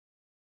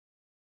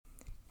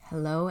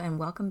Hello and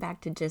welcome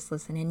back to Just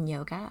Listen in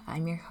Yoga.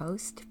 I'm your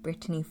host,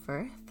 Brittany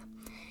Firth.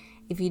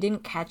 If you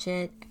didn't catch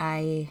it,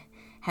 I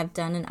have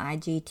done an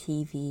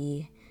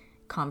IGTV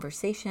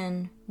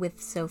conversation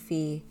with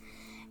Sophie,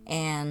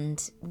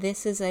 and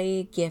this is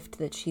a gift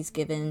that she's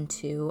given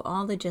to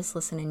all the Just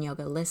Listen in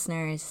Yoga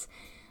listeners,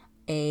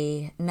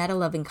 a metta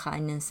loving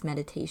kindness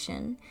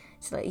meditation,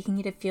 so that you can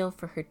get a feel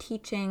for her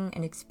teaching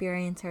and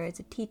experience her as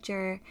a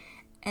teacher.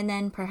 And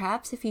then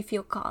perhaps if you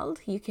feel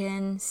called, you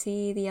can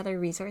see the other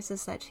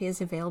resources that she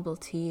has available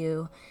to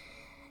you.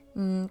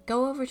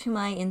 Go over to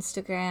my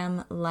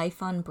Instagram,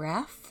 Life on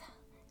Breath,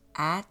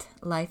 at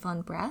Life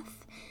on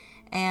Breath,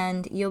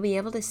 and you'll be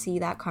able to see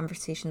that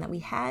conversation that we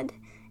had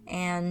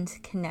and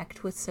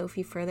connect with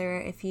Sophie further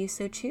if you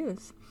so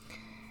choose.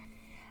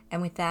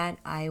 And with that,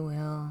 I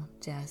will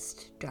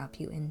just drop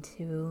you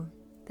into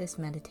this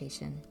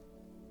meditation.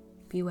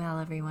 Be well,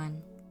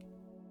 everyone.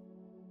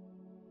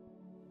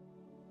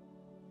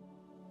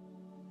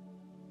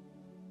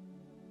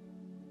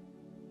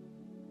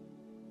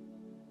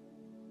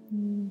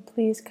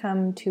 Please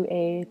come to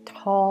a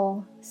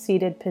tall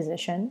seated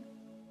position.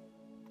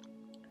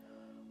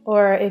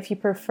 Or if you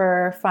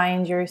prefer,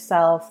 find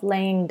yourself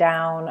laying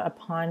down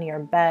upon your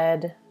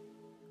bed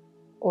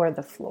or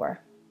the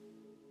floor.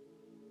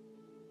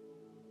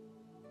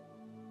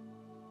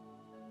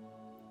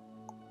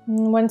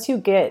 Once you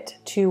get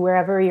to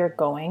wherever you're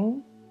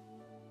going,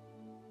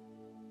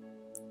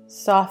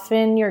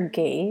 soften your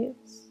gaze.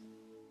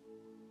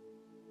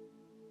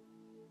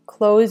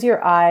 Close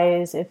your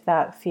eyes if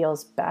that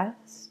feels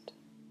best.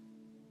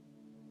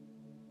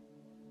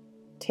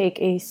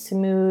 Take a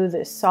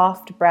smooth,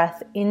 soft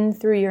breath in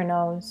through your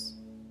nose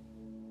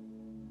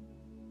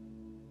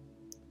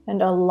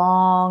and a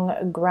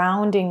long,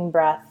 grounding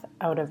breath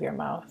out of your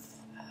mouth.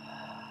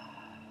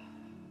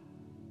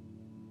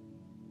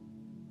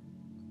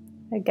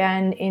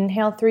 Again,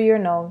 inhale through your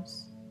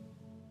nose.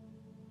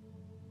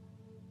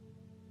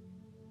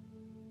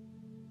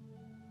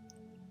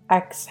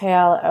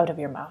 Exhale out of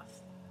your mouth.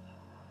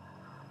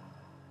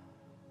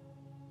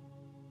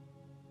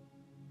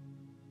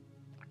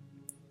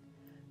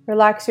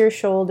 Relax your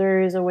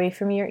shoulders away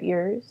from your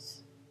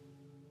ears.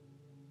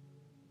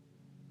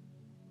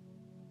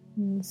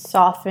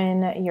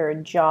 Soften your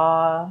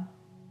jaw,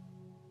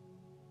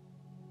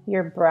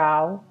 your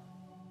brow.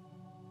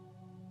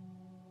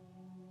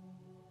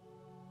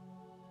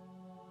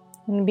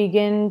 And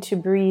begin to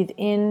breathe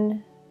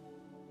in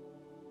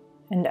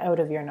and out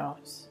of your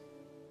nose.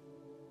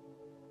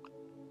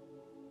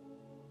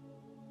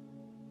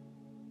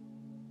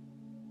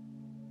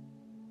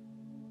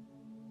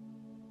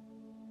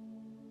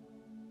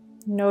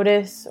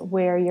 Notice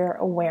where your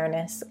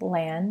awareness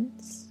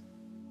lands.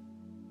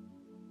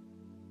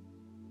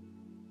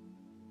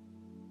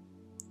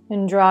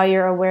 And draw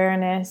your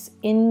awareness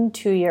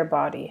into your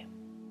body.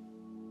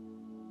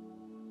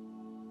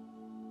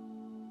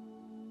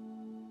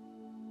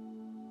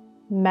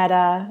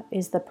 Metta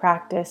is the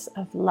practice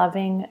of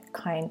loving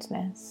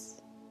kindness.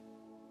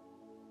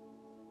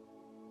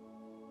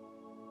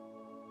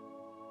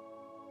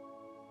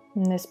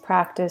 And this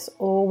practice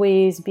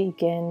always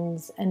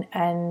begins and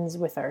ends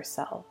with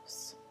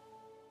ourselves.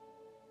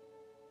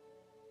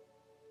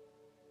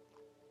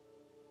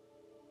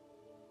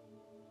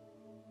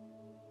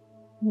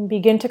 And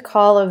begin to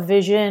call a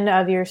vision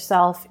of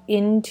yourself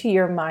into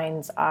your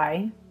mind's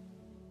eye.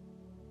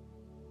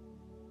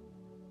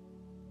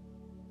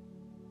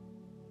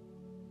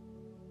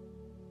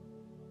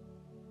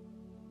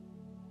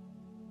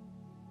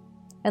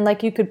 And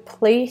like you could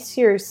place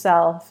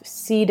yourself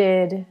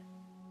seated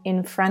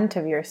in front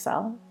of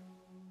yourself,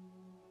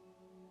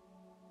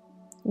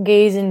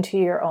 gaze into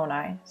your own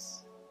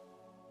eyes.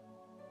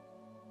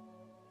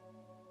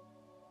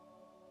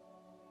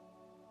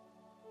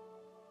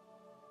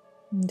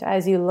 And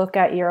as you look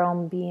at your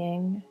own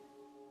being,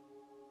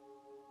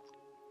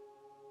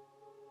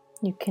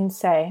 you can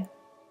say,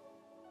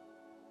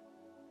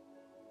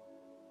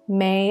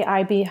 "May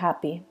I be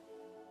happy.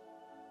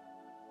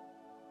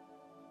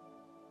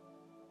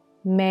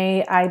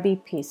 May I be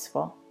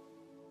peaceful.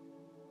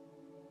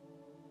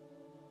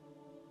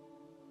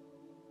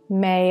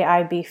 May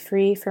I be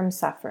free from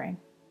suffering.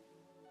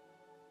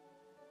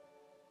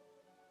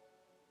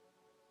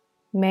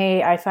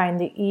 May I find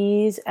the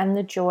ease and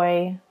the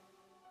joy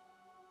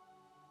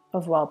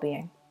of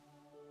well-being."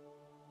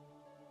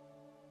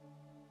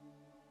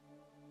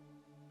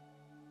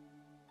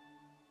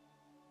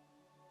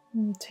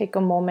 Take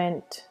a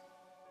moment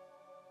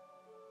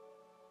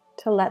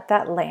to let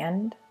that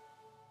land.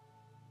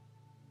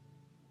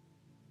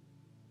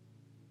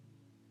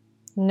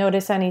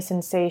 Notice any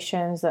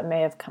sensations that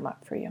may have come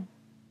up for you.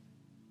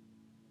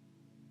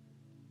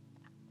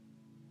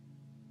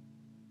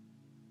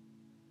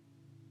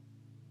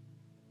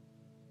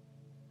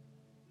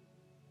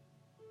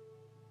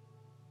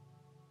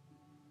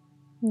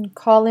 And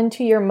call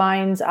into your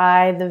mind's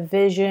eye the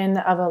vision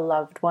of a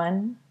loved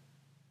one,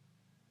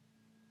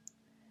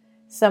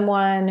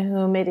 someone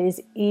whom it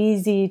is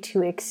easy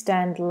to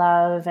extend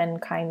love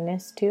and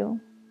kindness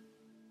to.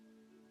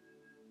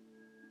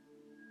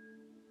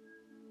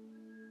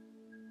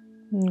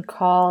 And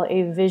call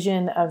a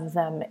vision of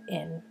them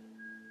in.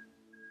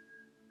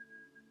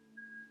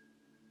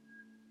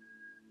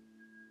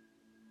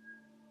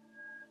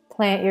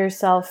 Plant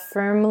yourself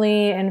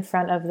firmly in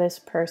front of this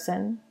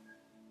person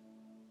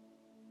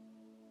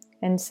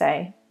and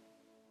say,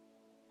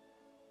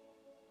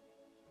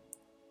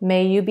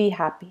 "May you be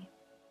happy.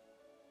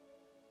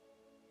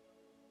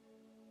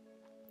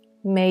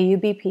 May you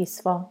be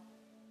peaceful.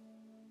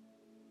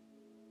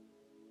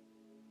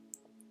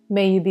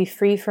 May you be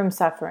free from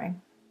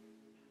suffering.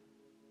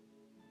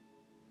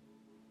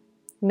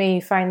 May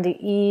you find the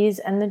ease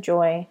and the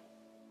joy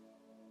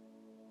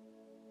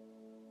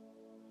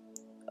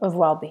of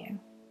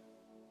well-being."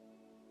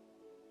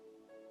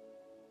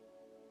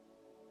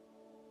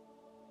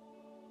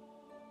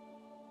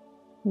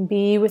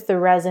 Be with the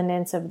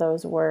resonance of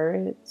those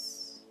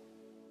words,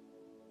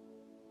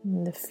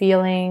 and the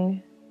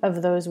feeling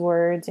of those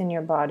words in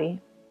your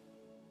body.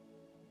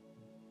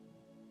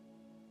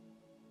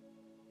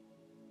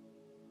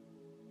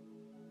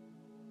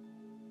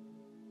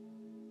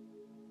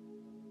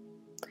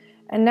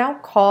 And now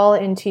call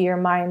into your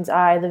mind's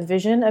eye the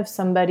vision of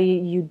somebody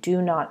you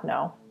do not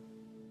know.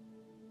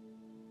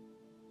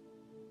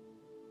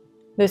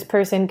 This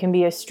person can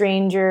be a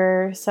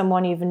stranger,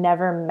 someone you've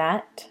never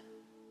met,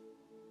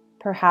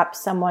 perhaps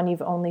someone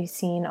you've only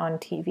seen on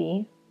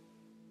TV.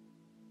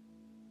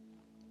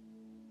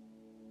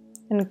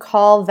 And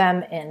call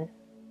them in.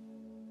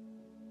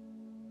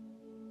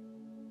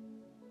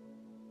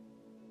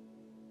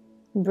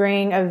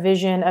 Bring a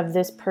vision of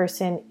this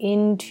person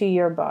into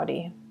your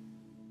body.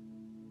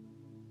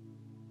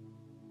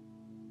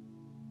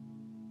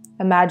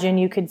 Imagine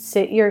you could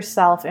sit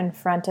yourself in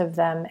front of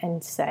them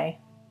and say,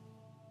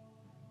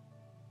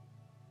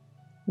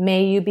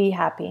 "May you be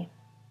happy.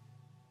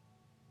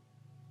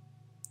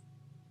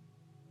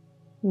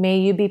 May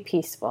you be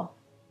peaceful.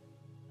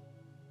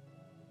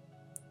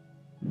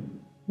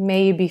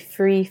 May you be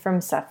free from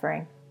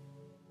suffering.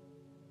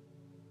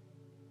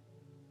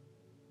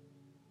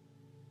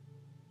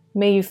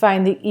 May you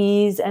find the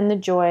ease and the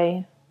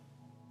joy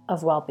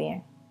of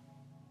well-being."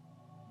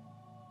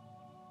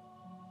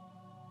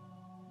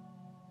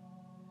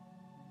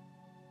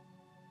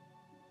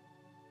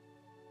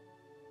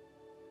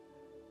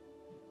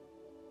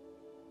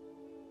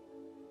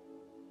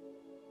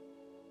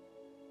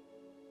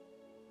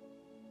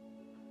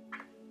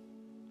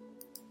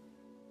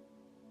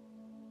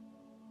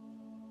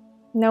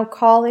 Now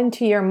call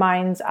into your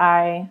mind's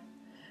eye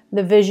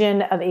the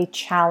vision of a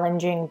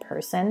challenging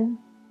person,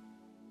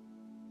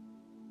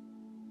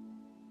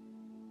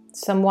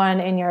 someone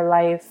in your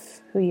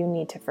life who you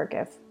need to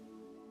forgive.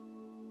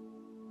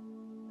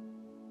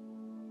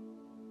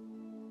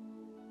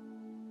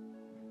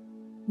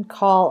 And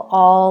call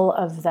all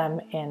of them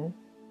in.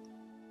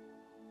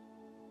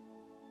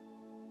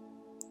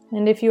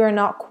 And if you are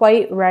not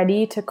quite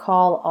ready to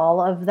call all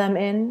of them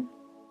in,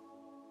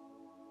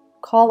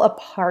 call a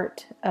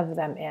part of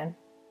them in.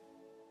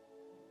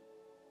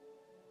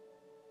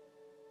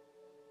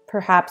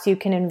 Perhaps you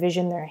can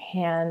envision their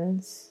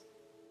hands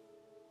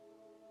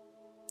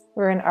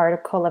or an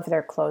article of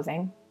their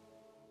clothing.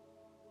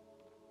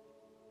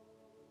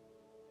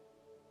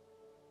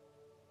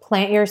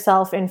 Plant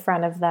yourself in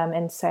front of them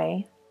and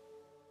say,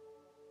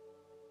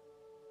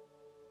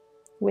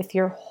 with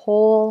your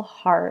whole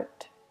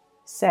heart,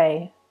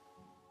 say,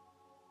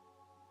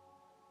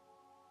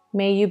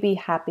 "May you be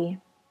happy.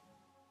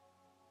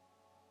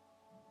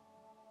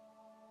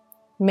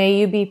 May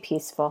you be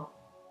peaceful.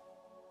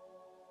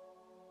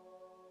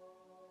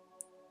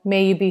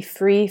 May you be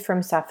free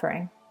from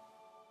suffering.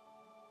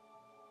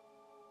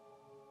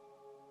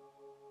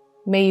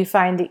 May you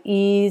find the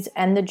ease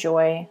and the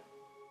joy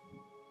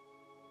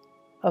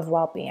of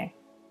well-being."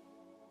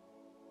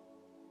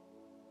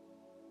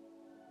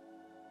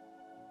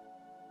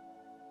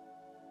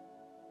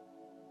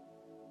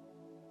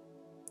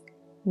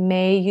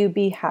 May you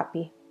be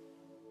happy.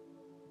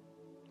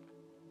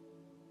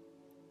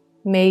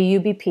 May you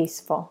be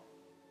peaceful.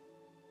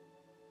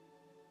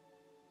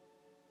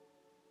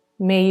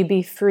 May you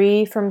be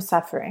free from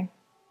suffering.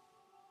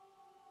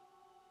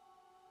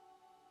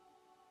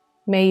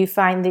 May you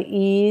find the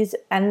ease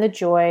and the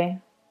joy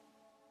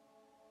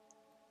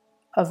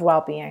of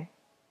well-being.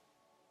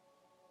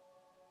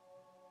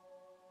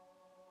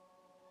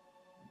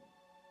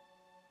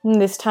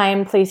 And this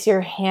time, place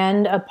your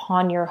hand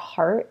upon your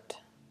heart.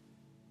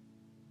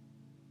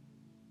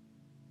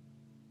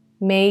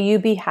 May you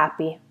be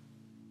happy.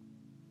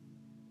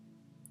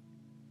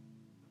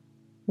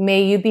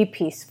 May you be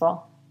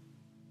peaceful.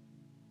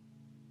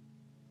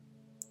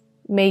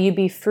 May you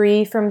be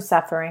free from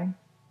suffering.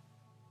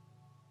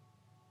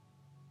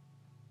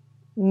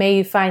 May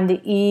you find the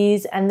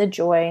ease and the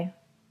joy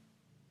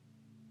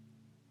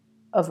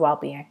of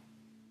well-being.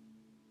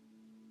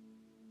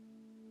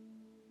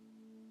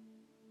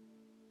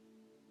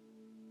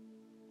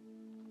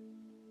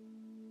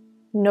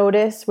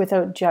 Notice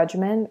without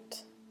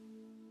judgment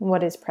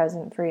what is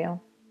present for you.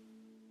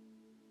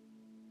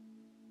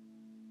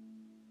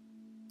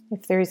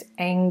 If there's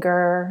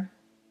anger,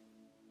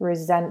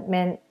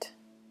 resentment,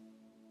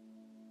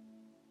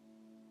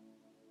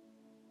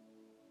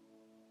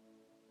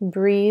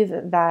 Breathe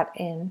that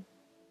in.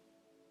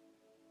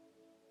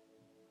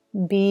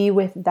 Be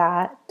with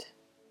that,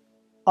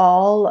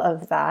 all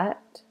of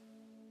that,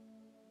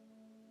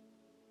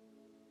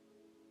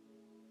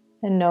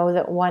 and know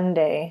that one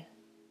day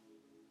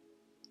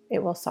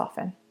it will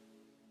soften.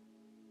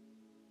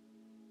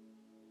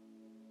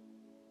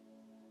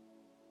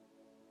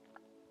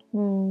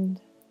 And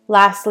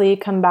lastly,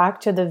 come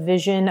back to the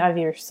vision of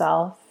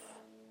yourself.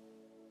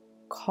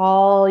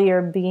 Call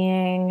your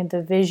being,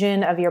 the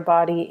vision of your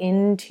body,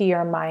 into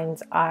your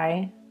mind's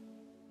eye.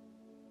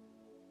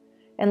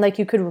 And like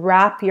you could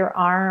wrap your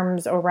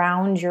arms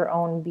around your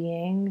own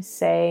being,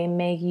 say,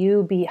 may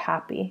you be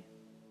happy.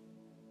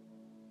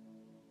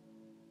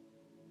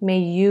 May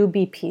you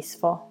be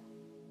peaceful.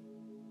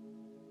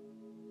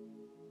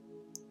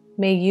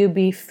 May you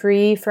be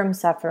free from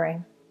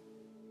suffering.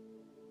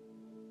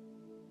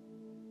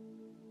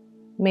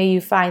 May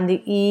you find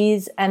the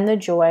ease and the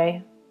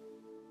joy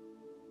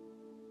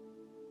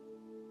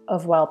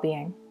of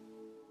well-being.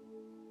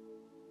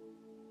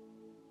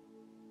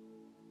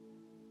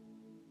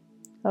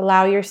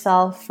 Allow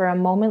yourself for a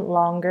moment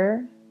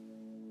longer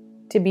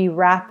to be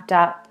wrapped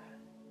up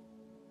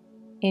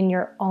in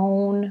your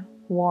own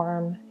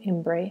warm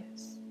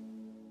embrace.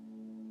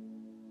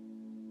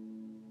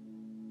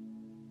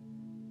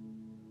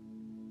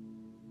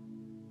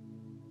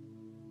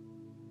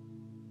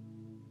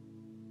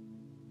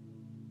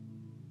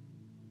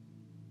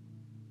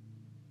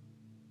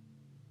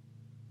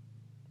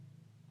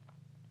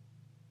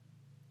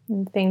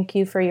 And thank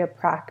you for your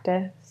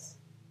practice,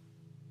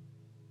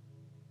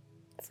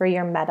 for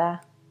your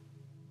metta.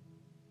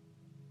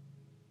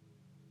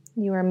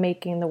 You are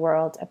making the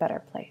world a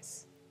better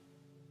place.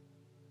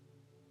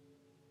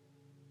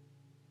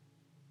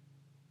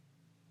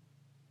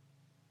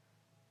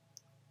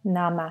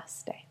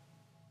 Namaste.